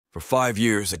For 5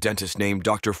 years, a dentist named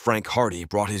Dr. Frank Hardy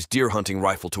brought his deer hunting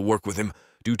rifle to work with him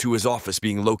due to his office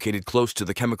being located close to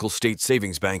the Chemical State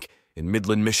Savings Bank in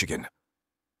Midland, Michigan.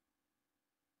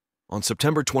 On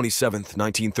September 27,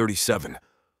 1937,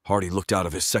 Hardy looked out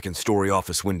of his second-story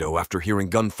office window after hearing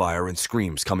gunfire and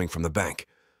screams coming from the bank.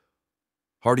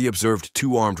 Hardy observed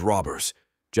 2 armed robbers,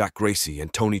 Jack Gracie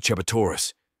and Tony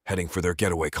Chebatoris, heading for their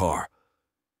getaway car.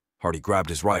 Hardy grabbed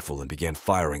his rifle and began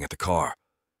firing at the car.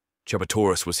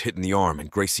 Chebatoris was hit in the arm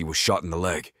and Gracie was shot in the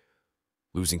leg.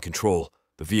 Losing control,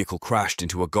 the vehicle crashed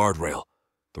into a guardrail.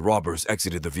 The robbers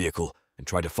exited the vehicle and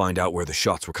tried to find out where the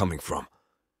shots were coming from.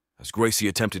 As Gracie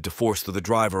attempted to force the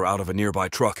driver out of a nearby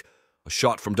truck, a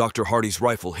shot from Dr. Hardy's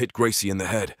rifle hit Gracie in the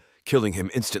head, killing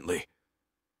him instantly.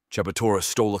 Chebatoris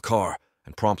stole a car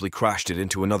and promptly crashed it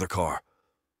into another car.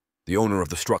 The owner of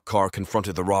the struck car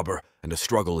confronted the robber and a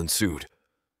struggle ensued.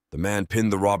 The man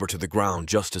pinned the robber to the ground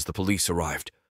just as the police arrived.